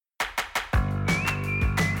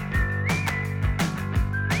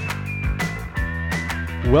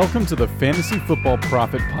Welcome to the Fantasy Football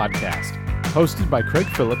Prophet Podcast, hosted by Craig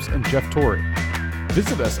Phillips and Jeff Torrey.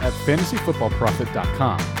 Visit us at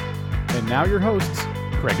fantasyfootballprophet.com. And now your hosts,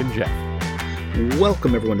 Craig and Jeff.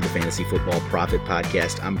 Welcome everyone to the Fantasy Football Prophet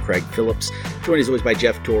Podcast. I'm Craig Phillips, joined as always by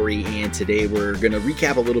Jeff Torrey, and today we're going to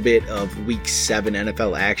recap a little bit of Week 7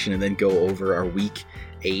 NFL action and then go over our Week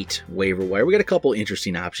 8 waiver wire. We got a couple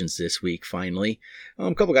interesting options this week, finally.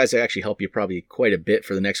 A couple guys that actually help you probably quite a bit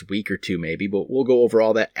for the next week or two maybe, but we'll go over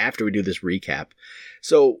all that after we do this recap.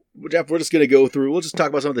 So, Jeff, we're just going to go through, we'll just talk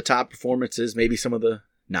about some of the top performances, maybe some of the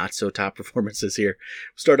not so top performances here.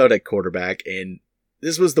 We'll start out at quarterback, and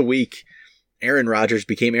this was the week Aaron Rodgers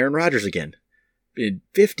became Aaron Rodgers again.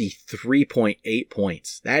 53.8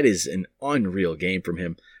 points. That is an unreal game from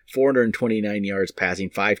him. 429 yards passing,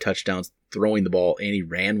 5 touchdowns, throwing the ball, and he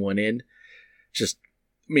ran one in. Just,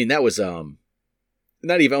 I mean, that was,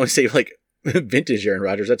 not even, I want to say, like, vintage Aaron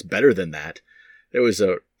Rodgers. That's better than that. It was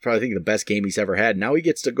probably, I think, the best game he's ever had. Now he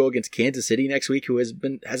gets to go against Kansas City next week, who hasn't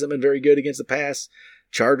been very good against the pass.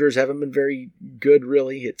 Chargers haven't been very good,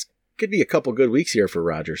 really. It could be a couple good weeks here for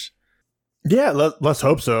Rodgers. Yeah, let's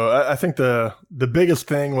hope so. I think the biggest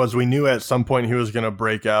thing was we knew at some point he was going to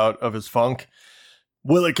break out of his funk.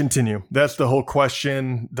 Will it continue? That's the whole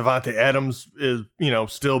question. Davante Adams is,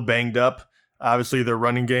 still banged up. Obviously, their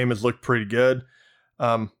running game has looked pretty good.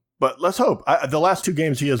 But let's hope. The last 2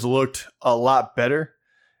 games, he has looked a lot better.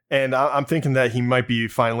 And I'm thinking that he might be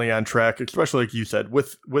finally on track, especially like you said,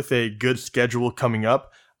 with a good schedule coming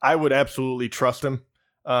up. I would absolutely trust him.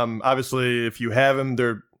 Obviously, if you have him,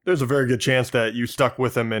 there's a very good chance that you stuck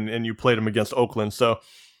with him and you played him against Oakland. So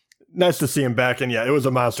nice to see him back. And yeah, it was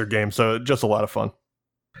a monster game. So just a lot of fun.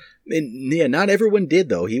 And yeah, not everyone did,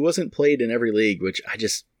 though. He wasn't played in every league, which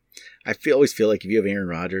always feel like if you have Aaron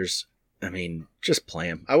Rodgers, I mean, just play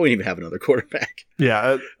him. I wouldn't even have another quarterback.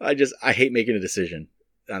 Yeah. I hate making a decision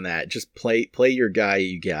on that. Just play your guy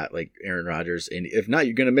you got, like Aaron Rodgers. And if not,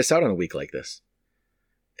 you're going to miss out on a week like this.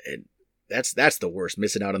 And that's the worst,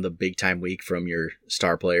 missing out on the big time week from your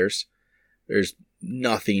star players. There's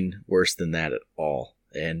nothing worse than that at all.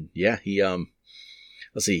 And yeah, he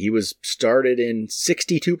was started in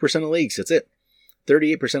 62% of leagues. That's it.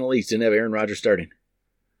 38% of leagues didn't have Aaron Rodgers starting.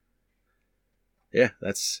 Yeah,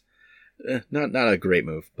 that's not a great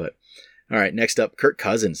move, but all right. Next up, Kirk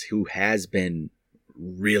Cousins, who has been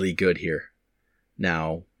really good here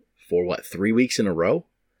now for 3 weeks in a row.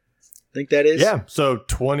 I think that is. Yeah, so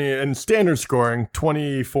 20 in standard scoring,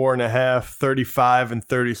 24.5, 35, and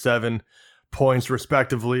 37 points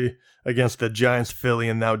respectively against the Giants, Philly,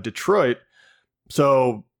 and now Detroit.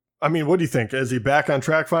 So, I mean, what do you think? Is he back on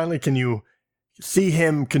track finally? Can you see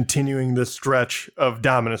him continuing this stretch of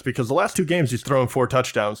dominance? Because the last 2 games he's thrown 4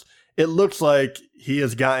 touchdowns. It looks like he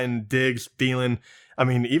has gotten Diggs, Thielen. I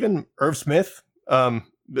mean, even Irv Smith.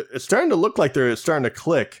 It's starting to look like they're starting to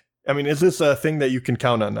click. I mean, is this a thing that you can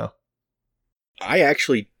count on now? I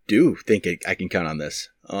actually do think I can count on this.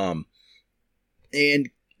 And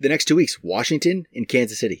the next 2 weeks, Washington and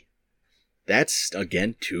Kansas City. That's,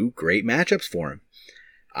 again, 2 great matchups for him.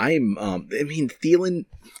 Thielen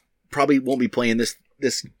probably won't be playing this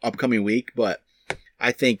upcoming week, but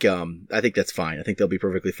I think that's fine. I think they'll be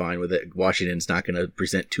perfectly fine with it. Washington's not going to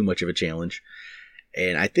present too much of a challenge.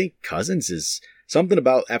 And I think Cousins is something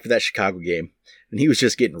about after that Chicago game, and he was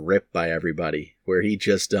just getting ripped by everybody, where he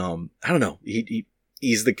just, I don't know,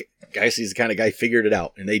 he's the kind of guy who figured it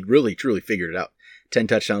out, and they really, truly figured it out. 10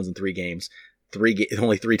 touchdowns in 3 games.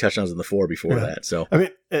 Only 3 touchdowns in the 4 before that. So I mean,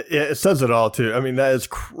 it says it all too. I mean, that is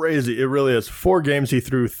crazy. It really is. 4 games he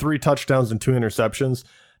threw 3 touchdowns and 2 interceptions.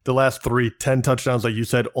 The last 3, 10 touchdowns, like you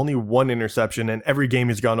said, only 1 interception, and every game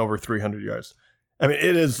he's gone over 300 yards. I mean,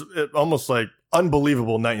 it is almost like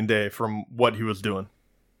unbelievable night and day from what he was doing.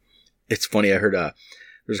 It's funny. I heard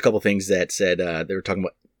there's a couple things that said they were talking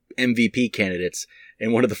about MVP candidates,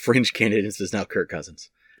 and one of the fringe candidates is now Kirk Cousins.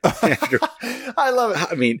 I love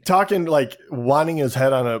it. I mean, talking like wanting his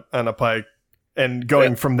head on a pike and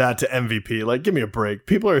going from that to MVP. Like, give me a break.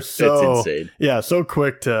 People are so insane. Yeah, so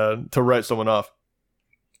quick to write someone off.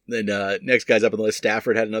 Then next guy's up on the list.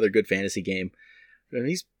 Stafford had another good fantasy game.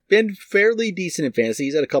 He's been fairly decent in fantasy.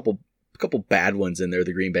 He's had a couple bad ones in there.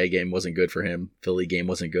 The Green Bay game wasn't good for him. Philly game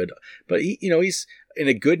wasn't good. But he's in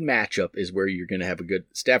a good matchup is where you're going to have a good.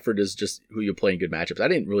 Stafford is just who you play in good matchups. I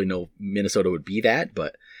didn't really know Minnesota would be that,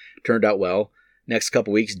 but turned out well. Next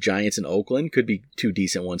couple weeks, Giants and Oakland could be 2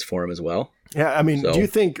 decent ones for him as well. Yeah, I mean, do you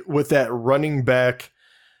think with that running back,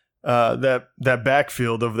 that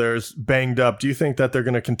backfield of theirs banged up, do you think that they're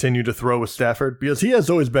going to continue to throw with Stafford? Because he has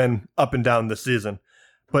always been up and down this season.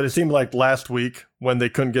 But it seemed like last week when they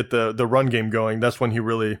couldn't get the run game going, that's when he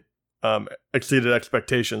really exceeded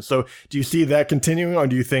expectations. So do you see that continuing, or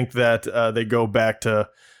do you think that they go back to,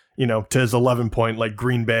 to his 11-point, like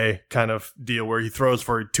Green Bay kind of deal where he throws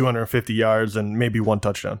for 250 yards and maybe one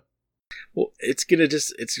touchdown? Well, it's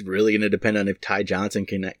really going to depend on if Ty Johnson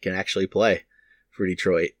can actually play for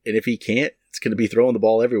Detroit. And if he can't, it's going to be throwing the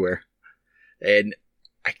ball everywhere. And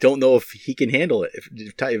I don't know if he can handle it,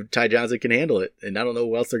 if Ty Johnson can handle it. And I don't know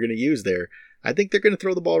who else they're going to use there. I think they're going to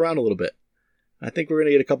throw the ball around a little bit. I think we're going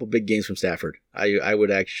to get a couple big games from Stafford. I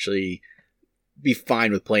would actually be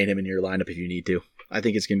fine with playing him in your lineup if you need to. I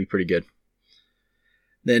think it's going to be pretty good.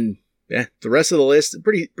 Then, yeah, the rest of the list,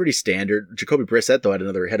 pretty standard. Jacoby Brissett, though,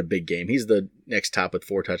 had a big game. He's the next top with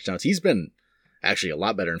 4 touchdowns. He's been actually a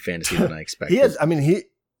lot better in fantasy than I expected.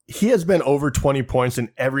 He has been over 20 points in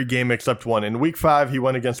every game except one. In week 5, he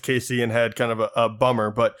went against KC and had kind of a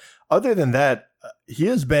bummer. But other than that, he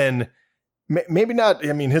has been maybe not.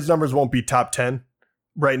 I mean, his numbers won't be top 10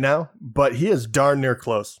 right now, but he is darn near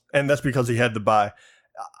close. And that's because he had the bye.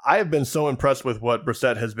 I have been so impressed with what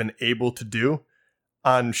Brissett has been able to do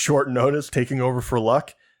on short notice, taking over for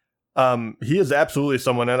Luck. He is absolutely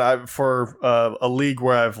someone, and for a league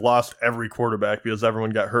where I've lost every quarterback because everyone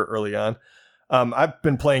got hurt early on, I've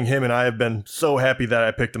been playing him, and I have been so happy that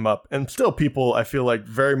I picked him up. And still, people, I feel like,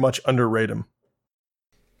 very much underrate him.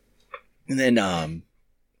 And then,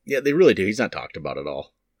 yeah, they really do. He's not talked about at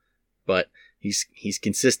all, but he's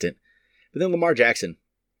consistent. But then Lamar Jackson,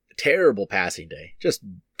 terrible passing day, just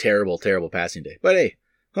terrible passing day. But hey,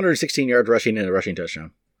 116 yards rushing and a rushing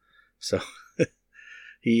touchdown. So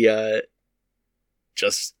he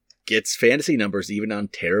just gets fantasy numbers even on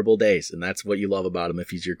terrible days. And that's what you love about him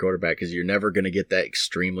if he's your quarterback, because you're never going to get that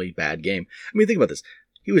extremely bad game. I mean, think about this.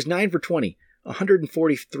 He was 9 for 20,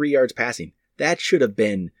 143 yards passing. That should have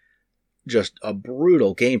been just a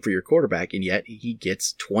brutal game for your quarterback, and yet he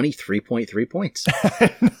gets 23.3 points.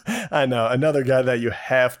 I know. Another guy that you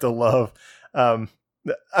have to love. I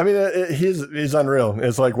mean, he's unreal.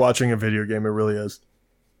 It's like watching a video game. It really is.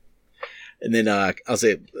 And then I'll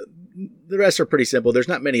say the rest are pretty simple. There's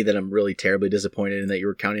not many that I'm really terribly disappointed in that you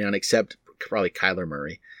were counting on, except probably Kyler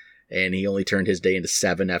Murray. And he only turned his day into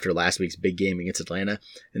 7 after last week's big game against Atlanta.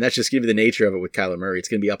 And that's just give you the nature of it with Kyler Murray. It's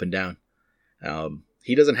going to be up and down.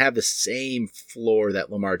 He doesn't have the same floor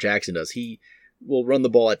that Lamar Jackson does. He will run the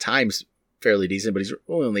ball at times fairly decent, but he's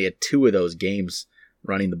only had 2 of those games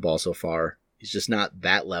running the ball so far. He's just not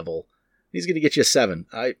that level. He's going to get you a 7.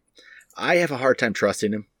 I have a hard time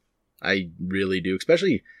trusting him. I really do,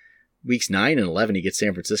 especially weeks 9 and 11. He gets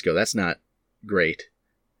San Francisco. That's not great.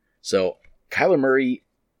 So Kyler Murray,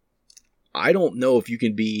 I don't know if you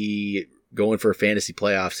can be going for fantasy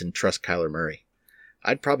playoffs and trust Kyler Murray.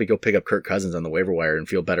 I'd probably go pick up Kirk Cousins on the waiver wire and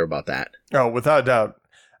feel better about that. Oh, without a doubt.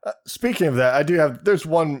 Speaking of that, there's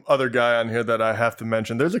one other guy on here that I have to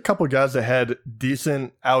mention. There's a couple guys that had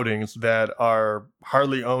decent outings that are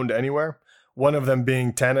hardly owned anywhere. One of them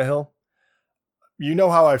being Tannehill. You know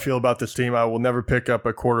how I feel about this team. I will never pick up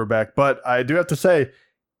a quarterback, but I do have to say,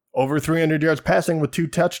 over 300 yards passing with 2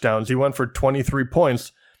 touchdowns. He went for 23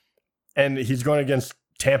 points, and he's going against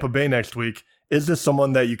Tampa Bay next week. Is this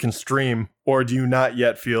someone that you can stream, or do you not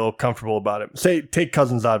yet feel comfortable about it? Take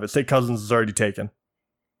Cousins out of it. Say Cousins is already taken.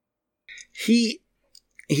 He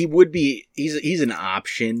would be. He's an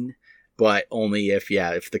option, but only if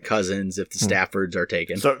the Cousins, if the Staffords are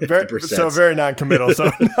taken. So very non-committal. So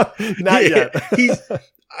not yet.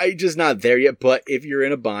 I just not there yet. But if you're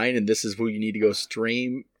in a bind and this is who you need to go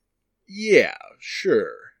stream, yeah,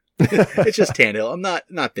 sure. It's just Tannehill. I'm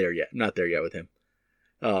not there yet. I'm not there yet with him.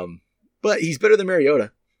 But he's better than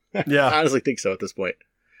Mariota. Yeah. I honestly think so at this point.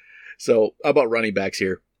 So how about running backs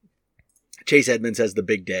here? Chase Edmonds has the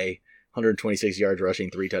big day, 126 yards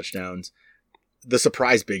rushing, 3 touchdowns. The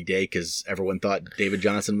surprise big day because everyone thought David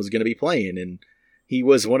Johnson was going to be playing, and he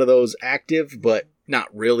was one of those active but not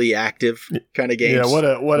really active kind of games.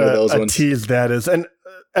 Yeah, what a tease that is. And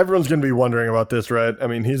everyone's going to be wondering about this, right? I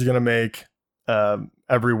mean, he's going to make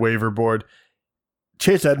every waiver board.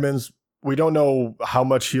 Chase Edmonds, we don't know how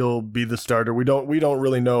much he'll be the starter. We don't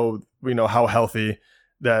really know, how healthy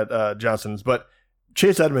that Johnson is. But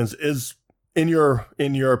Chase Edmonds is, in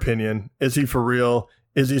your opinion, is he for real?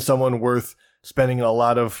 Is he someone worth spending a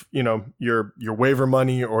lot of, your waiver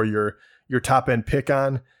money or your top end pick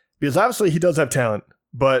on? Because obviously he does have talent,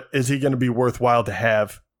 but is he going to be worthwhile to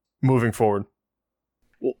have moving forward?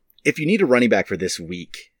 Well, if you need a running back for this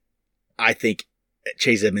week, I think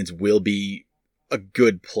Chase Edmonds will be a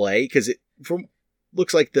good play because it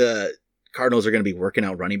looks like the Cardinals are going to be working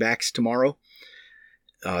out running backs tomorrow.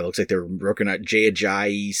 It looks like they're working out Jay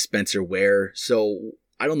Ajayi, Spencer Ware. So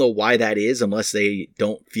I don't know why that is unless they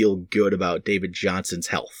don't feel good about David Johnson's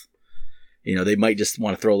health. They might just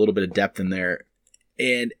want to throw a little bit of depth in there.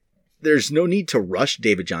 And there's no need to rush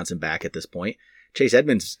David Johnson back at this point. Chase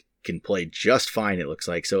Edmonds can play just fine, it looks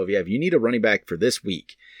like. So if you need a running back for this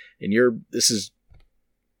week, and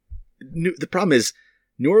the problem is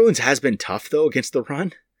New Orleans has been tough though against the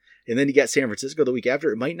run, and then you got San Francisco the week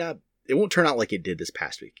after. It won't turn out like it did this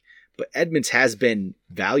past week. But Edmonds has been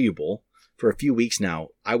valuable for a few weeks now.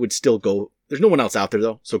 I would still go. There's no one else out there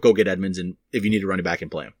though, so go get Edmonds, and if you need to run it back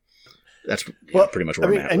and play him. That's pretty much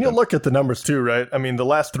where I'm at. And you'll look at the numbers too, right? I mean, the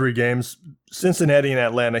last 3 games, Cincinnati and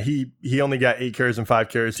Atlanta, he only got 8 carries and 5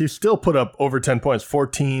 carries. He still put up over 10 points,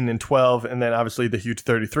 14 and 12, and then obviously the huge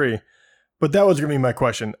 33. But that was going to be my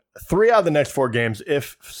question. 3 out of the next 4 games,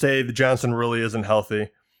 if, say, the Johnson really isn't healthy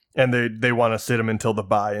and they want to sit him until the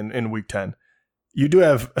bye in week 10, you do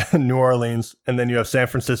have New Orleans, and then you have San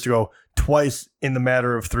Francisco twice in the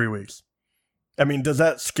matter of 3 weeks. I mean, does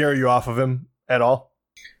that scare you off of him at all?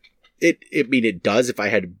 It does if I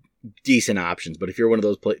had decent options, but if you're one of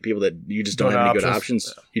those people that you just don't have any good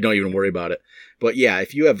options, you don't even worry about it. But yeah,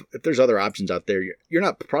 if there's other options out there, you're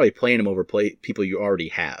not probably playing them over people you already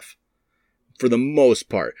have. For the most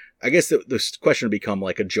part, I guess the question would become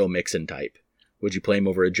like a Joe Mixon type. Would you play him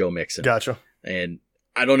over a Joe Mixon? Gotcha. And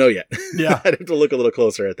I don't know yet. Yeah. I'd have to look a little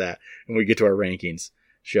closer at that when we get to our rankings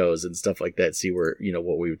shows and stuff like that, see where,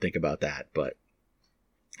 what we would think about that. But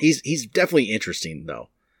he's definitely interesting though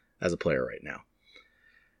as a player right now.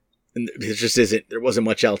 And there just wasn't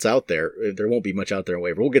much else out there. There won't be much out there in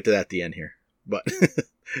waiver. We'll get to that at the end here, but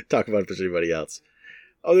talk about it for anybody else.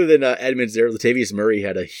 Other than Edmonds there, Latavius Murray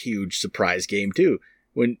had a huge surprise game too.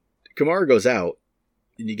 When Kamara goes out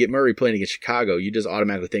and you get Murray playing against Chicago, you just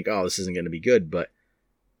automatically think, oh, this isn't going to be good. But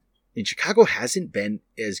Chicago hasn't been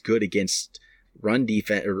as good against run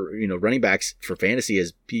defense or, running backs for fantasy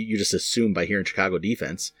as you just assume by hearing Chicago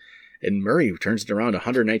defense. And Murray turns it around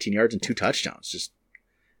 119 yards and 2 touchdowns. Just,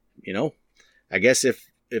 I guess if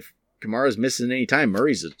Kamara's missing any time,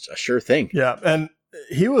 Murray's a sure thing. Yeah, and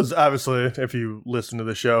he was obviously, if you listen to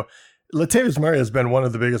the show, Latavius Murray has been one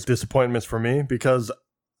of the biggest disappointments for me because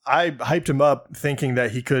I hyped him up thinking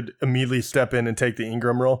that he could immediately step in and take the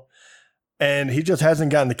Ingram role. And he just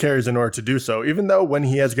hasn't gotten the carries in order to do so, even though when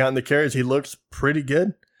he has gotten the carries, he looks pretty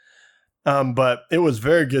good. But it was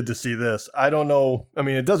very good to see this. I don't know. I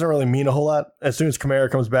mean, it doesn't really mean a whole lot. As soon as Kamara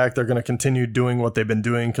comes back, they're going to continue doing what they've been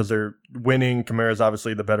doing because they're winning. Kamara's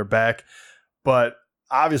obviously the better back. But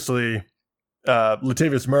obviously,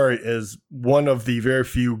 Latavius Murray is one of the very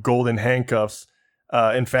few golden handcuffs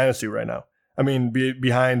in fantasy right now. I mean,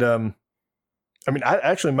 behind... I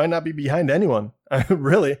actually might not be behind anyone.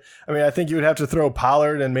 Really. I mean, I think you would have to throw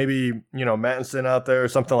Pollard and maybe, Mattinson out there or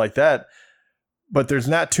something like that. But there's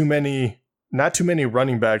not too many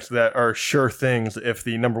running backs that are sure things if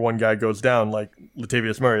the number 1 guy goes down like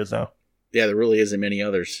Latavius Murray is now. Yeah, there really isn't many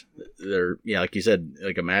others. Like you said,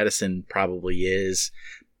 like a Madison probably is.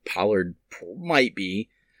 Pollard might be,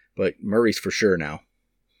 but Murray's for sure now.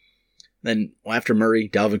 Then after Murray,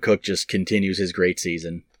 Dalvin Cook just continues his great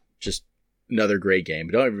season. Just another great game.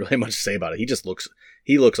 Don't have really much to say about it.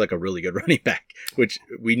 He looks like a really good running back, which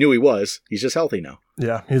we knew he was. He's just healthy now.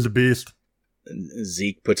 Yeah, he's a beast.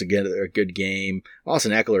 Zeke puts together a good game.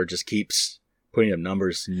 Austin Eckler just keeps putting up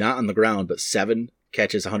numbers, not on the ground, but 7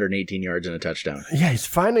 catches, 118 yards, and a touchdown. Yeah, he's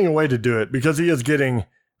finding a way to do it because he is getting...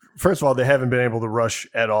 First of all, they haven't been able to rush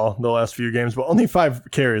at all the last few games, but only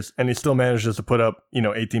 5 carries, and he still manages to put up,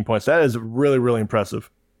 18 points. That is really, really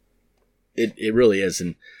impressive. It really is,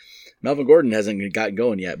 and Melvin Gordon hasn't gotten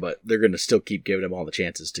going yet, but they're going to still keep giving him all the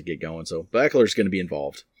chances to get going, so Eckler's going to be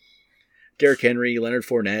involved. Derrick Henry, Leonard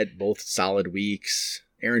Fournette, both solid weeks.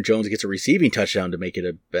 Aaron Jones gets a receiving touchdown to make it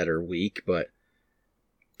a better week, but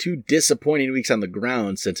 2 disappointing weeks on the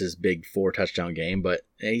ground since his big 4 touchdown game, but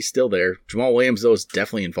he's still there. Jamal Williams, though, is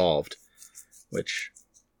definitely involved, which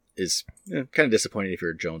is kind of disappointing if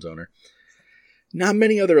you're a Jones owner. Not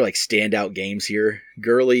many other standout games here.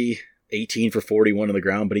 Gurley, 18 for 41 on the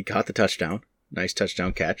ground, but he caught the touchdown. Nice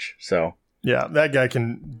touchdown catch. So yeah, that guy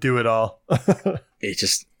can do it all.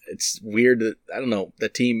 It's weird that, I don't know,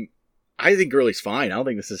 that team, I think Gurley's fine. I don't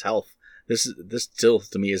think this is health. This still,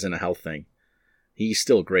 to me, isn't a health thing. He's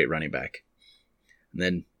still a great running back. And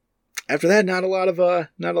then after that, not a lot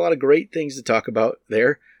of great things to talk about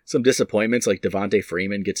there. Some disappointments, like Devontae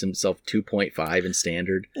Freeman gets himself 2.5 in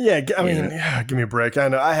standard. Yeah, give me a break. I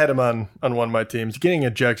know I had him on one of my teams, getting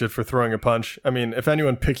ejected for throwing a punch. I mean, if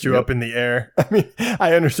anyone picks you up in the air,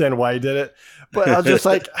 I understand why he did it. But I was just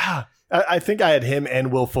like, I think I had him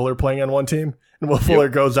and Will Fuller playing on one team, and Will Fuller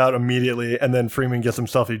goes out immediately, and then Freeman gets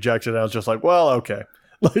himself ejected. And I was just like, well, okay.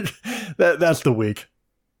 That's the week.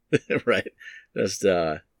 Right. Just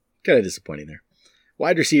Kind of disappointing there.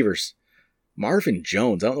 Wide receivers. Marvin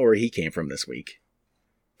Jones, I don't know where he came from this week.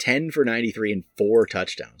 10 for 93 and 4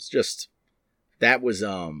 touchdowns. Just, that was,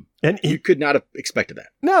 you could not have expected that.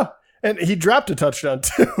 No, and he dropped a touchdown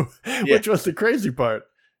too, which was the crazy part.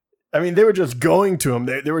 I mean, they were just going to him.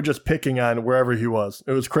 They were just picking on wherever he was.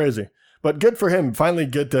 It was crazy. But good for him. Finally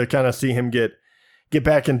good to kind of see him get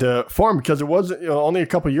back into form, because it wasn't, only a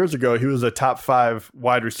couple years ago he was a top 5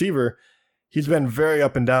 wide receiver. He's been very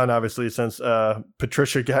up and down, obviously, since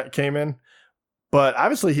Patricia came in. But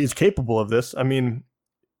obviously he's capable of this. I mean,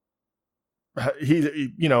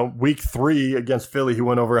 week 3 against Philly, he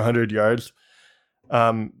went over 100 yards.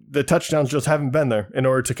 The touchdowns just haven't been there in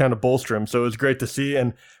order to kind of bolster him. So it was great to see.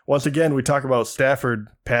 And once again, we talk about Stafford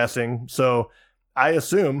passing. So I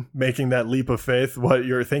assume, making that leap of faith, what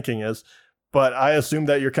your thinking is, but I assume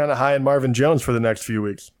that you're kind of high in Marvin Jones for the next few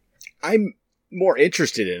weeks. I'm more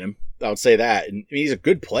interested in him. I would say that. And I mean, he's a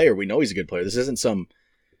good player. We know he's a good player. This isn't some,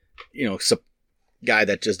 some guy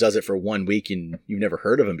that just does it for 1 week and you've never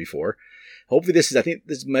heard of him before. Hopefully I think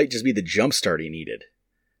this might just be the jump start he needed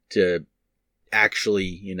to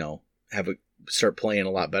actually, start playing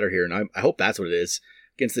a lot better here. And I hope that's what it is.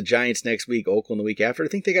 Against the Giants next week, Oakland the week after, I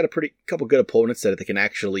think they got a couple good opponents that they can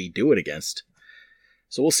actually do it against.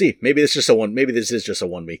 So we'll see. Maybe this is just a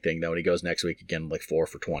 1 week thing though, and he goes next week again like 4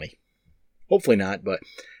 for 20. Hopefully not, but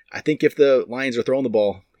I think if the Lions are throwing the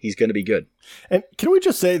ball, he's going to be good. And can we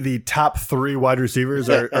just say the top 3 wide receivers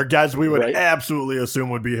are guys we would absolutely assume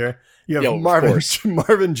would be here? You have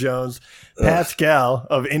Marvin Jones, Pascal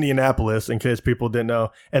of Indianapolis, in case people didn't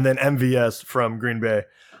know, and then MVS from Green Bay.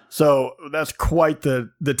 So that's quite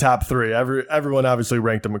the top 3. Everyone obviously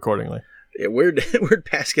ranked them accordingly. Yeah, where'd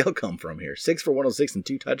Pascal come from here? 6 for 106 and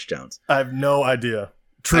 2 touchdowns. I have no idea.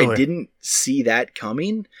 Truly. I didn't see that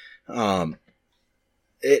coming.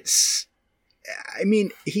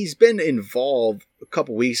 He's been involved a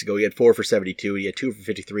couple weeks ago. He had 4 for 72. He had 2 for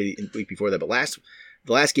 53 the week before that. But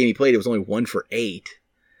the last game he played, it was only 1 for 8.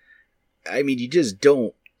 I mean, you just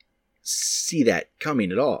don't see that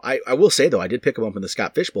coming at all. I will say, though, I did pick him up in the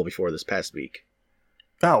Scott Fish Bowl before this past week.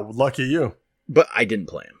 Oh, lucky you. But I didn't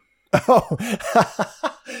play him. Oh,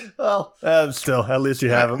 well, still, at least you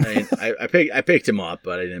have him. I picked him up,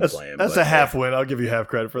 but I didn't play him. That's a half win. I'll give you half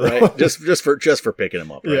credit for that. Right? just for picking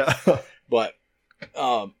him up. Right? Yeah. But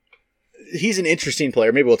he's an interesting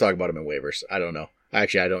player. Maybe we'll talk about him in waivers. I don't know.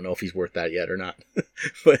 Actually, I don't know if he's worth that yet or not.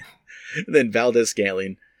 But then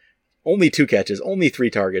Valdez-Scantling, only 2 catches, only 3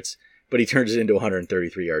 targets, but he turns it into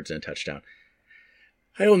 133 yards and a touchdown.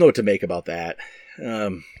 I don't know what to make about that.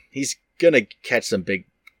 He's gonna catch some big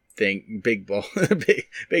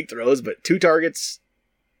throws, but 2 targets.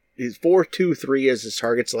 He's 4-2-3 as his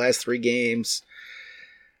targets the last 3 games.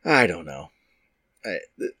 I don't know.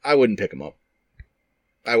 I wouldn't pick him up.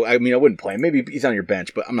 I wouldn't play him. Maybe he's on your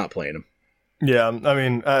bench, but I'm not playing him. Yeah, I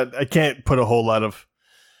mean, I can't put a whole lot of...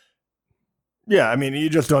 Yeah, I mean, you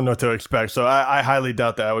just don't know what to expect. So I highly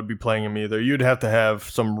doubt that I would be playing him either. You'd have to have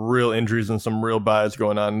some real injuries and some real buys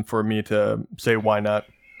going on for me to say why not.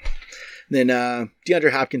 Then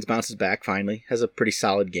DeAndre Hopkins bounces back finally, has a pretty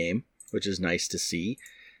solid game, which is nice to see.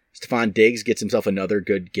 Stephon Diggs gets himself another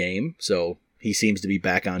good game, so he seems to be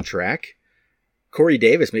back on track. Corey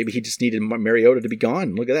Davis, maybe he just needed Mariota to be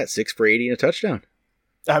gone. Look at that, 6 for 80 and a touchdown.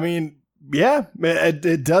 I mean, yeah,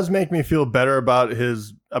 it does make me feel better about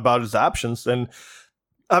his options. And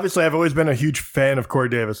obviously, I've always been a huge fan of Corey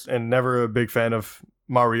Davis and never a big fan of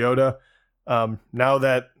Mariota. Now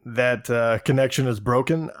that connection is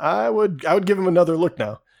broken, I would give him another look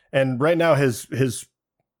now. And right now, his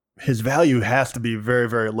value has to be very,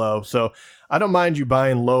 very low. So I don't mind you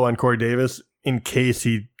buying low on Corey Davis in case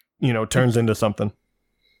he turns into something.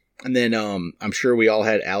 And then I'm sure we all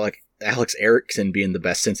had Alex Erickson being the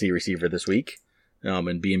best Cincy receiver this week,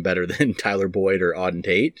 and being better than Tyler Boyd or Auden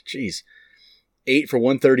Tate. Jeez, 8 for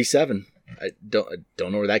 137. I don't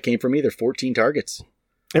know where that came from either. 14 targets.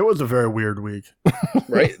 It was a very weird week.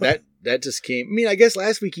 Right? That just came. I mean, I guess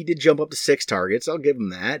last week he did jump up to 6 targets. I'll give him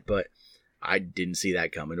that, but I didn't see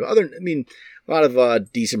that coming. A lot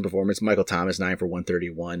of decent performance. Michael Thomas, 9 for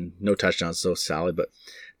 131. No touchdowns, so solid. But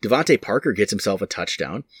Devontae Parker gets himself a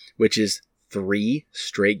touchdown, which is 3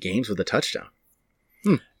 straight games with a touchdown.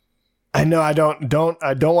 I know I don't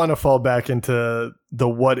want to fall back into the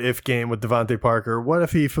what if game with Devontae Parker. What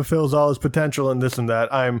if he fulfills all his potential and this and that?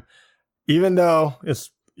 Even though it's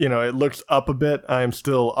it looks up a bit, I'm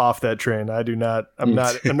still off that train. I'm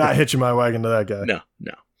not hitching my wagon to that guy. No.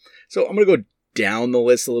 So I'm gonna go down the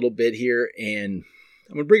list a little bit here, and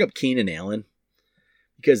I'm gonna bring up Keenan Allen,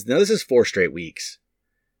 because now this is 4 straight weeks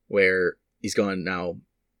where he's gone now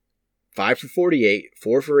 5 for 48,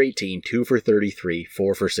 4 for 18, 2 for 33,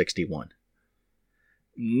 4 for 61.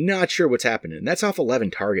 Not sure what's happening. And that's off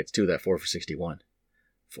 11 targets, too, that 4 for 61.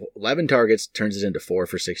 11 targets turns it into 4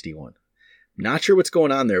 for 61. Not sure what's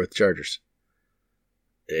going on there with the Chargers.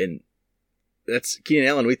 And that's Keenan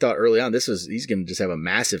Allen. We thought early on he's going to just have a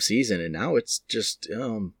massive season, and now it's just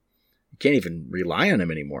you can't even rely on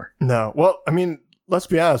him anymore. No. Well, I mean, let's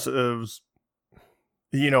be honest. It was,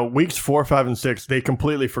 weeks 4, 5, and 6, they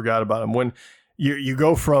completely forgot about him. When you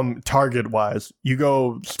go from target-wise, you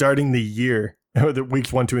go starting the year, the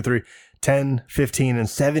weeks 1, 2, and 3, 10, 15, and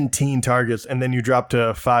 17 targets, and then you drop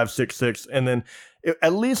to 5, 6, 6, and then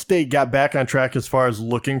at least they got back on track as far as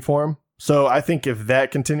looking for him. So I think if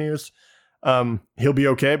that continues, he'll be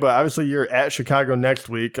okay. But obviously, you're at Chicago next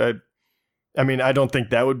week. I don't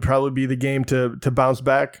think that would probably be the game to bounce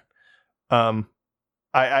back.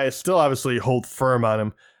 I still obviously hold firm on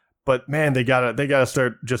him, but man, they gotta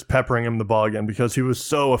start just peppering him the ball again because he was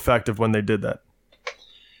so effective when they did that.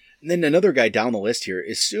 And then another guy down the list here,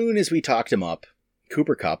 as soon as we talked him up,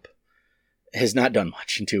 Cooper Kupp has not done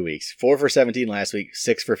much in 2 weeks. 4 for 17 last week,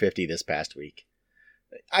 6 for 50 this past week.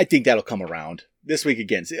 I think that'll come around. This week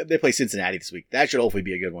again, they play Cincinnati this week. That should hopefully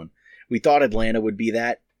be a good one. We thought Atlanta would be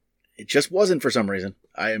that. It just wasn't for some reason.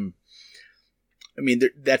 That's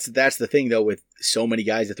the thing though with so many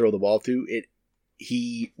guys to throw the ball to.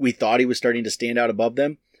 We thought he was starting to stand out above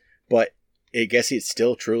them, but I guess it's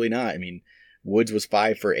still truly not. I mean, Woods was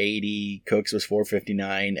 5 for 80, Cooks was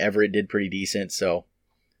 459, Everett did pretty decent. So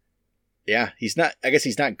yeah, he's not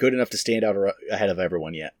good enough to stand out ahead of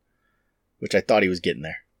everyone yet, which I thought he was getting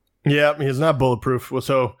there. Yeah, he's not bulletproof.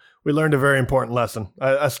 So we learned a very important lesson.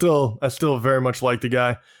 I still very much like the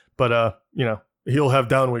guy, but he'll have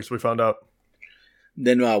down weeks. We found out.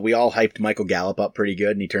 Then we all hyped Michael Gallup up pretty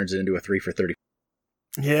good, and he turns it into a 3 for 30.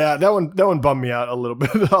 Yeah, that one bummed me out a little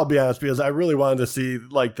bit. I'll be honest, because I really wanted to see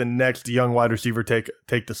like the next young wide receiver take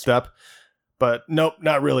the step, but nope,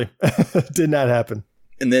 not really. Did not happen.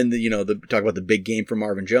 And then talk about the big game for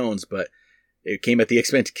Marvin Jones, but it came at the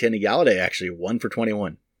expense of Kenny Galladay. Actually, 1 for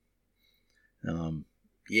 21.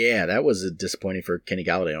 Yeah, that was disappointing for Kenny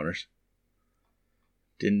Galladay owners.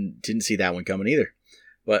 Didn't see that one coming either.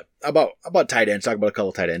 But about tight ends, talk about a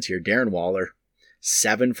couple tight ends here. Darren Waller,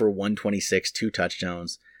 7 for 126, 2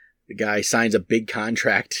 touchdowns. The guy signs a big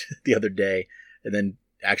contract the other day and then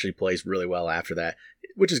actually plays really well after that,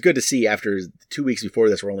 which is good to see after 2 weeks before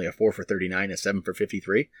this were only a 4 for 39 and 7 for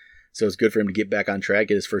 53. So it's good for him to get back on track,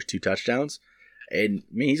 get his first 2 touchdowns. And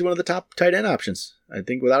I mean, he's one of the top tight end options, I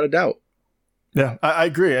think, without a doubt. Yeah, I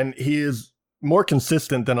agree. And he is more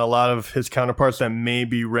consistent than a lot of his counterparts that may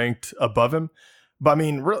be ranked above him. But I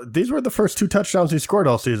mean, these were the first 2 touchdowns he scored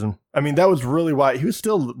all season. I mean, that was really why he was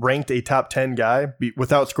still ranked a top 10 guy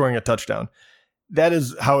without scoring a touchdown. That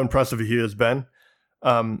is how impressive he has been.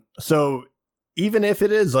 So even if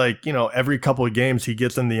it is like, every couple of games he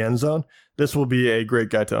gets in the end zone, this will be a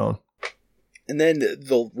great guy to own. And then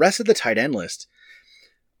the rest of the tight end list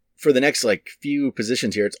for the next few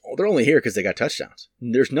positions here, they're only here because they got touchdowns.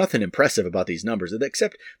 There's nothing impressive about these numbers,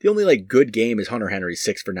 except the only good game is Hunter Henry,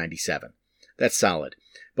 6 for 97. That's solid.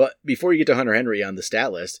 But before you get to Hunter Henry on the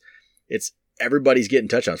stat list, it's everybody's getting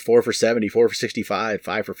touchdowns. 4 for 70, 4 for 65,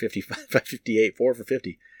 5 for 55, 5 for 58, 4 for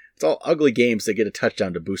 50. It's all ugly games that get a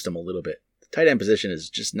touchdown to boost them a little bit. The tight end position is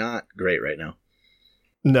just not great right now.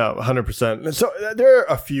 No, 100%. So there are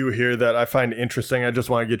a few here that I find interesting. I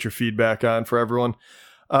just want to get your feedback on for everyone.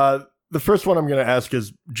 The first one I'm going to ask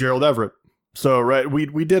is Gerald Everett. So, right,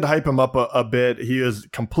 we did hype him up a bit. He is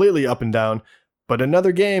completely up and down, but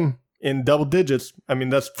another game in double digits. I mean,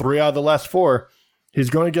 that's 3 out of the last 4. He's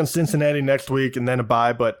going against Cincinnati next week and then a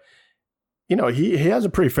bye, but he has a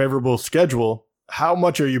pretty favorable schedule. How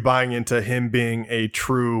much are you buying into him being a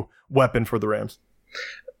true weapon for the Rams?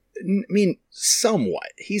 I mean,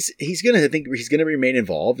 somewhat. He's going to remain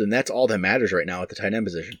involved, and that's all that matters right now at the tight end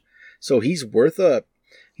position. So he's going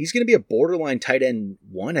to be a borderline tight end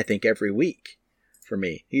 1, I think, every week for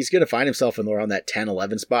me. He's going to find himself around that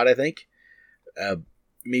 10-11 spot, I think.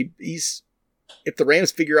 If the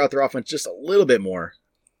Rams figure out their offense just a little bit more,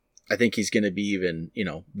 I think he's going to be even,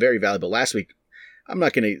 very valuable. Last week, I'm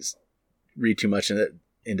not going to read too much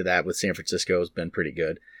into that with San Francisco. Has been pretty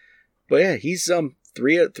good. But yeah, he's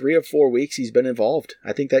 3 of 4 weeks he's been involved.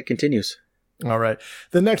 I think that continues. All right.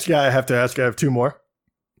 The next guy I have to ask, I have 2 more.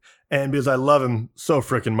 And because I love him so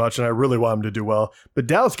freaking much and I really want him to do well. But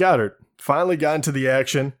Dallas Goedert finally got into the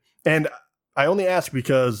action. And I only ask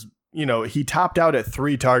because, he topped out at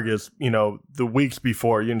 3 targets, the weeks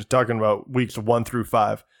before. You're talking about weeks 1 through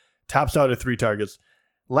 5. Tops out at 3 targets.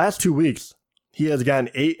 Last 2 weeks, he has gotten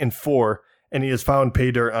 8 and 4. and he has found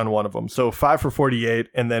pay dirt on one of them. So 5 for 48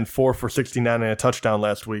 and then 4 for 69 and a touchdown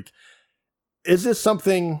last week. Is this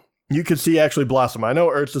something you could see actually blossom? I know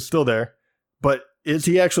Ertz is still there, but is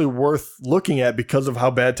he actually worth looking at because of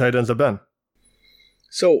how bad tight ends have been?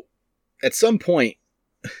 So at some point,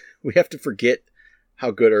 we have to forget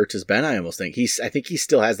how good Ertz has been. I almost think I think he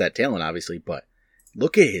still has that talent, obviously, but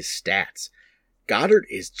look at his stats. Goddard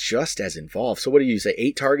is just as involved. So what do you say?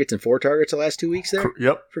 8 targets and 4 targets the last 2 weeks there?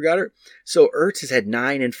 Yep. For Goddard. So Ertz has had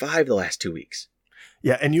 9 and 5 the last 2 weeks.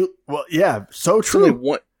 Yeah. So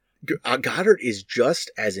true. Goddard is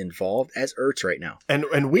just as involved as Ertz right now.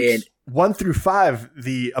 And weeks 1 through 5,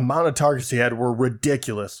 the amount of targets he had were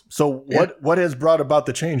ridiculous. So what has brought about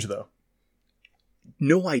the change though?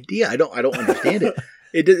 No idea. I don't understand it.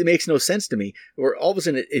 It makes no sense to me. Or all of a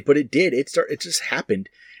sudden, but it did. It just happened,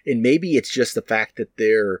 and maybe it's just the fact that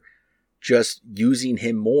they're just using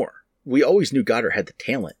him more. We always knew Goddard had the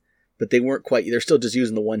talent, but they weren't quite. They're still just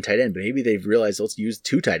using the one tight end. But maybe they've realized, let's use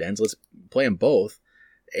 2 tight ends. Let's play them both.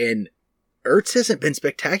 And Ertz hasn't been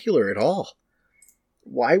spectacular at all.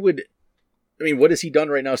 What has he done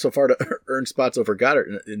right now so far to earn spots over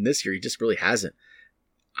Goddard in this year? He just really hasn't.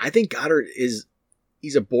 I think Goddard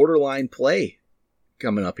he's a borderline play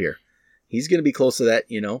coming up here. He's going to be close to that,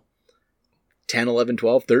 10, 11,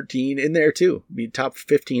 12, 13 in there too. Be top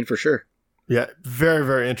 15 for sure. Yeah, very,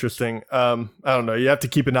 very interesting. I don't know. You have to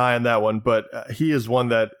keep an eye on that one, but he is one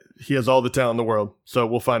that he has all the talent in the world. So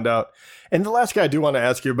we'll find out. And the last guy I do want to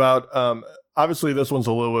ask you about, obviously this one's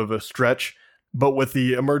a little bit of a stretch, but with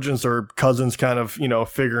the emergence or Cousins kind of,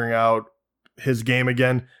 figuring out his game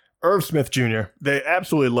again, Irv Smith Jr., they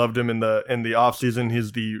absolutely loved him in the offseason.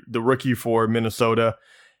 He's the rookie for Minnesota.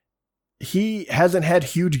 He hasn't had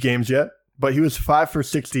huge games yet, but he was 5 for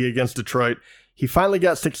 60 against Detroit. He finally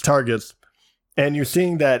got 6 targets, and you're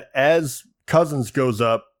seeing that as Cousins goes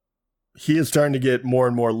up, he is starting to get more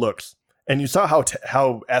and more looks. And you saw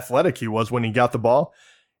how athletic he was when he got the ball.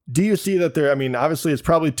 Do you see that there? I mean, obviously it's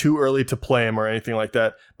probably too early to play him or anything like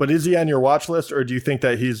that, but is he on your watch list, or do you think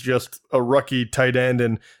that he's just a rookie tight end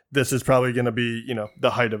and this is probably going to be, the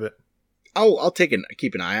height of it? I'll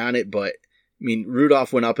keep an eye on it, but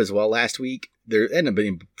Rudolph went up as well last week. There ended up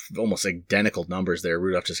being almost identical numbers there.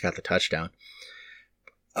 Rudolph just got the touchdown.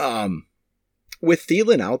 With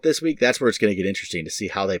Thielen out this week, that's where it's going to get interesting to see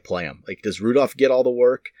how they play him. Like, does Rudolph get all the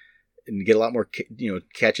work and get a lot more,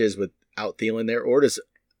 catches without Thielen there, or does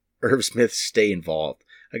Irv Smith stay involved?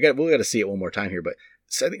 We'll got to see it one more time here, but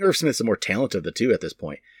I think Irv Smith's the more talented of the two at this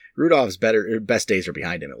point. Rudolph's best days are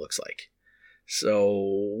behind him, it looks like.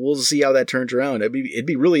 So we'll see how that turns around. It'd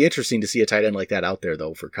be really interesting to see a tight end like that out there,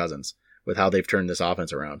 though, for Cousins, with how they've turned this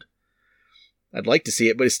offense around. I'd like to see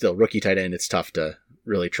it, but it's still rookie tight end. It's tough to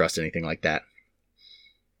really trust anything like that.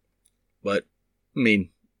 But, you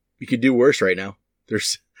could do worse right now.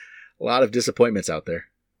 There's a lot of disappointments out there.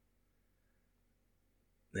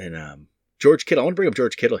 And George Kittle. I want to bring up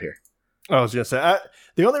George Kittle here. I was going to say,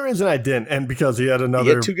 the only reason I didn't, and because he had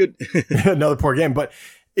another another poor game, but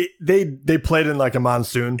they played in like a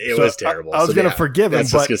monsoon. It was terrible. I was going to forgive him,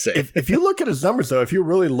 but if you look at his numbers, though, if you're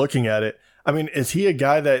really looking at it, is he a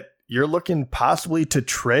guy that you're looking possibly to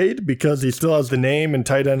trade because he still has the name and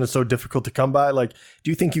tight end is so difficult to come by? Like,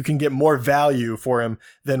 do you think you can get more value for him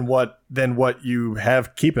than what you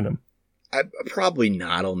have keeping him? Probably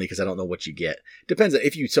not, only because I don't know what you get. Depends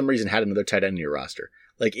if you some reason had another tight end in your roster.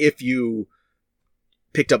 Like if you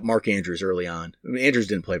picked up Mark Andrews early on. Andrews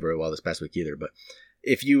didn't play very well this past week either, but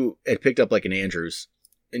if you had picked up like an Andrews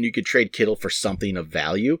and you could trade Kittle for something of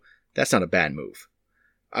value, that's not a bad move.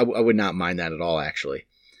 I would not mind that at all, actually.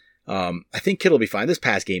 I think Kittle will be fine. This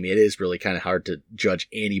past game, it is really kind of hard to judge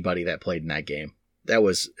anybody that played in that game. It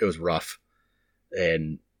was rough.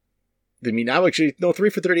 And now actually, 3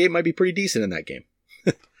 for 38 might be pretty decent in that game.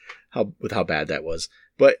 with how bad that was.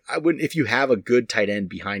 But I wouldn't, if you have a good tight end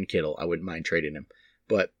behind Kittle, I wouldn't mind trading him.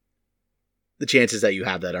 But the chances that you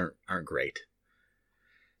have that aren't great.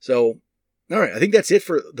 So, all right, I think that's it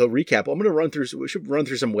for the recap. We should run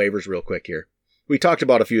through some waivers real quick here. We talked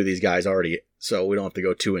about a few of these guys already, so we don't have to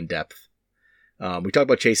go too in depth. We talked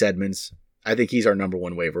about Chase Edmonds. I think he's our number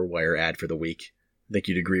one waiver wire ad for the week. I think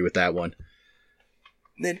you'd agree with that one.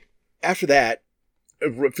 And then after that,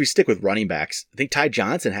 if we stick with running backs, I think Ty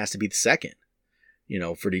Johnson has to be the second.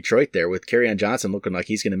 For Detroit there, with Kerryon Johnson looking like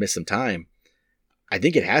he's going to miss some time. I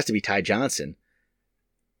think it has to be Ty Johnson.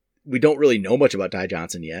 We don't really know much about Ty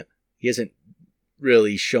Johnson yet. He hasn't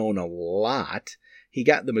really shown a lot. He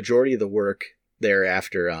got the majority of the work there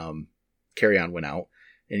after Kerryon went out,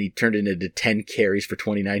 and he turned it into 10 carries for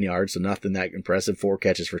 29 yards, so nothing that impressive, 4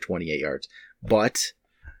 catches for 28 yards. But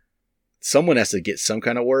someone has to get some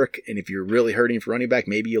kind of work. And if you're really hurting for running back,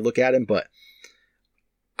 maybe you look at him. But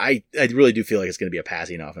I really do feel like it's going to be a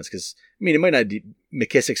passing offense because, I mean, it might not be,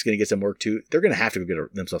 McKissick's going to get some work too. They're going to have to go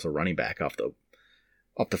get themselves a running back off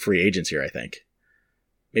the free agents here, I think.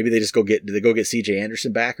 Maybe they just do they go get CJ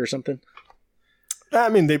Anderson back or something? I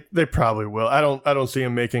mean, they probably will. I don't see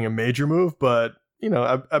him making a major move, but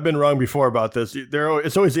I've been wrong before about this.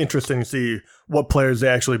 It's always interesting to see what players they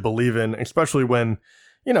actually believe in, especially when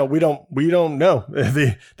we don't know.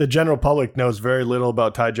 The general public knows very little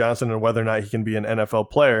about Ty Johnson and whether or not he can be an NFL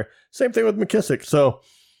player. Same thing with McKissick. So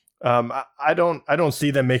I don't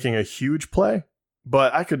see them making a huge play,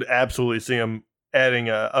 but I could absolutely see him adding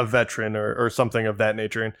a veteran or something of that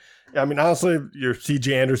nature. And I mean, honestly, your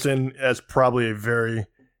CJ Anderson is probably a very,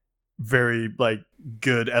 very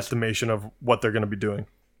good estimation of what they're going to be doing.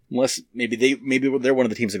 Unless maybe they're one of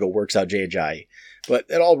the teams that go works out Jay Ajayi. But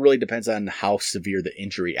it all really depends on how severe the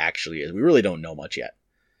injury actually is. We really don't know much yet.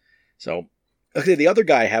 So, okay, the other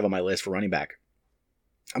guy I have on my list for running back,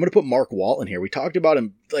 I'm going to put Mark Walton here. We talked about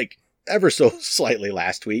him ever so slightly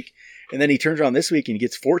last week. And then he turns around this week and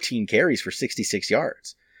gets 14 carries for 66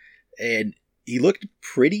 yards. And he looked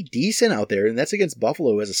pretty decent out there. And that's against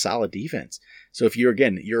Buffalo, who has a solid defense. So if you're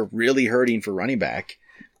really hurting for running back,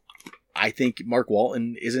 I think Mark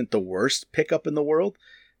Walton isn't the worst pickup in the world.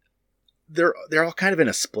 They're all kind of in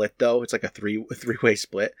a split, though. It's like a three-way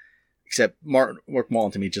split. Except Mark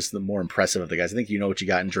Walton, to me, just the more impressive of the guys. I think you know what you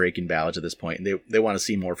got in Drake and Ballage at this point. And they want to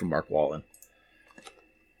see more from Mark Walton.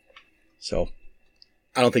 So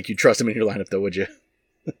I don't think you'd trust him in your lineup, though, would you?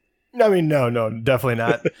 I mean, no, definitely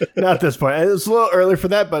not. Not at this point. It's a little early for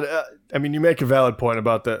that, but I mean, you make a valid point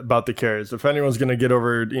about the carries. If anyone's going to get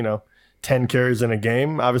over, 10 carries in a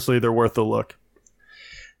game, obviously they're worth a look.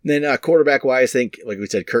 And then quarterback-wise, I think, like we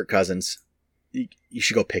said, Kirk Cousins, you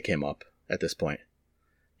should go pick him up at this point.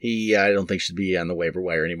 I don't think should be on the waiver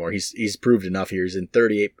wire anymore. He's proved enough here. He's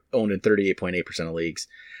owned in 38.8% of leagues,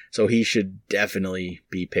 so he should definitely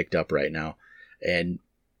be picked up right now. And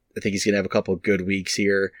I think he's going to have a couple of good weeks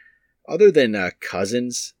here. Other than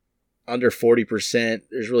Cousins, under 40%,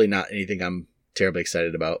 there's really not anything I'm terribly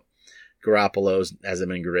excited about. Garoppolo hasn't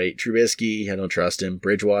been great. Trubisky, I don't trust him.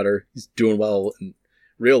 Bridgewater, he's doing well in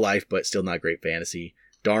real life, but still not great fantasy.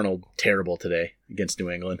 Darnold, terrible today against New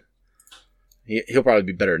England. He'll probably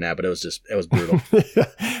be better than that, but it was brutal.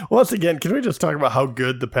 Once again, can we just talk about how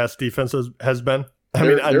good the pass defense has been?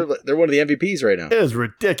 They're one of the MVPs right now. It is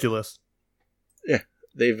ridiculous. Yeah,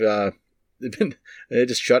 they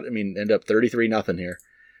just shut. I mean, end up 33-0 here.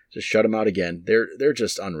 Just shut them out again. They're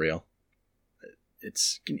just unreal.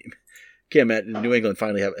 Can't imagine New England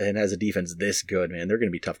finally has a defense this good, man. They're going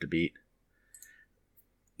to be tough to beat.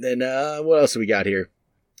 Then what else do we got here?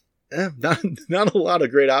 Not a lot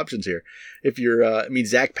of great options here. If you're,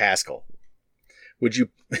 Zach Pascal, would you?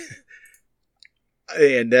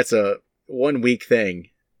 And that's a 1 week thing.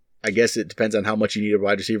 I guess it depends on how much you need a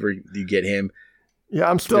wide receiver. You get him. Yeah,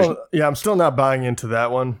 I'm still not buying into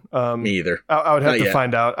that one. Me either. I would have to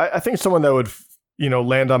find out. I think someone that would,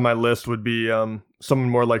 land on my list would be someone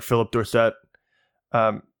more like Philip Dorsett.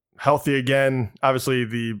 Healthy again. Obviously,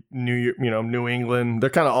 the New England,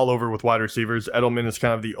 they're kind of all over with wide receivers. Edelman is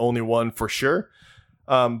kind of the only one for sure.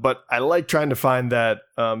 But I like trying to find that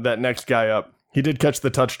next guy up. He did catch the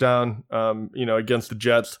touchdown, against the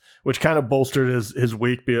Jets, which kind of bolstered his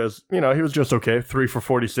week because, he was just okay, 3 for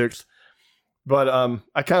 46. But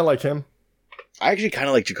I kind of like him. I actually kind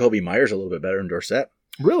of like Jacoby Myers a little bit better than Dorsett.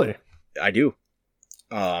 Really? I do.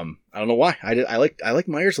 I don't know why. I like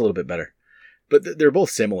Myers a little bit better. But they're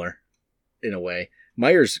both similar in a way.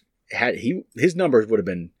 Myers his numbers would have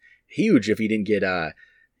been huge if he didn't get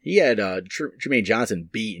he had Jermaine Johnson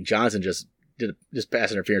beat, and Johnson just did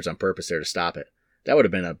pass interference on purpose there to stop it. That would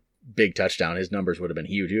have been a big touchdown. His numbers would have been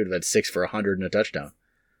huge. He would have had 6 for 100 and a touchdown.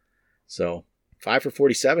 So 5 for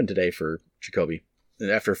 47 today for Jacoby, and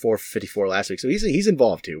after 4 for 54 last week. So he's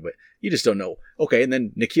involved too, but you just don't know. Okay, and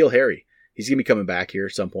then N'Keal Harry, he's gonna be coming back here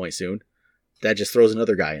at some point soon. That just throws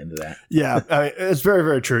another guy into that. Yeah, I mean, it's very,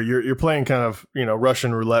 very true. You're playing kind of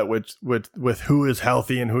Russian roulette with who is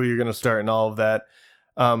healthy and who you're going to start and all of that.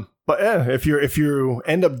 But yeah, if you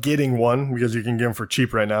end up getting one because you can get them for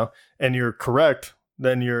cheap right now, and you're correct,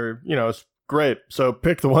 then it's great. So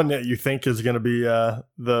pick the one that you think is going to be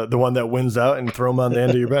the one that wins out and throw them on the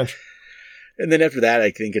end of your bench. And then after that,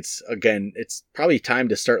 I think it's probably time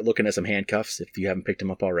to start looking at some handcuffs if you haven't picked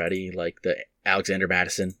them up already, like the Alexander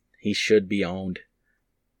Mattison. He should be owned.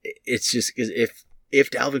 It's just if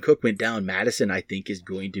Dalvin Cook went down, Madison, I think, is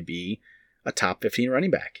going to be a top 15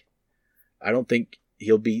 running back. I don't think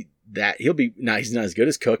he'll be that. He's not as good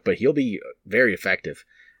as Cook, but he'll be very effective.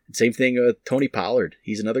 Same thing with Tony Pollard.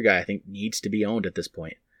 He's another guy I think needs to be owned at this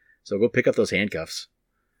point. So go pick up those handcuffs.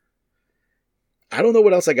 I don't know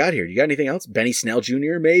what else I got here. You got anything else? Benny Snell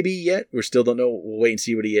Jr. maybe yet? We still don't know. We'll wait and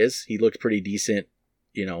see what he is. He looked pretty decent,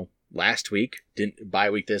 last week. Didn't bye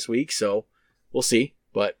week this week, so we'll see.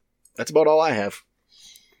 But that's about all I have.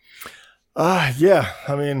 Yeah.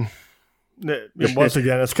 I mean, once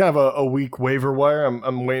again, it's kind of a weak waiver wire.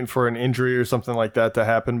 I'm waiting for an injury or something like that to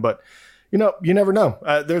happen, but you never know.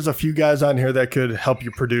 There's a few guys on here that could help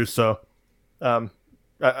you produce. So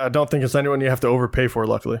I don't think it's anyone you have to overpay for,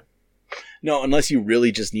 luckily. No, unless you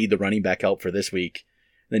really just need the running back help for this week,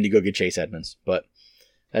 then you go get Chase Edmonds. But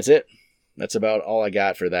that's it. That's about all I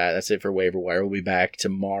got for that. That's it for waiver wire. We'll be back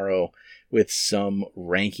tomorrow with some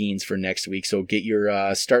rankings for next week. So get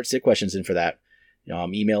your start sit questions in for that.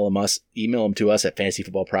 Email them to us at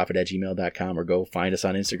fantasyfootballprofit@gmail.com, or go find us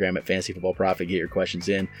on Instagram at fantasyfootballprofit. Get your questions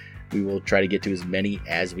in. We will try to get to as many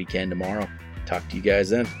as we can tomorrow. Talk to you guys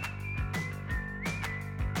then.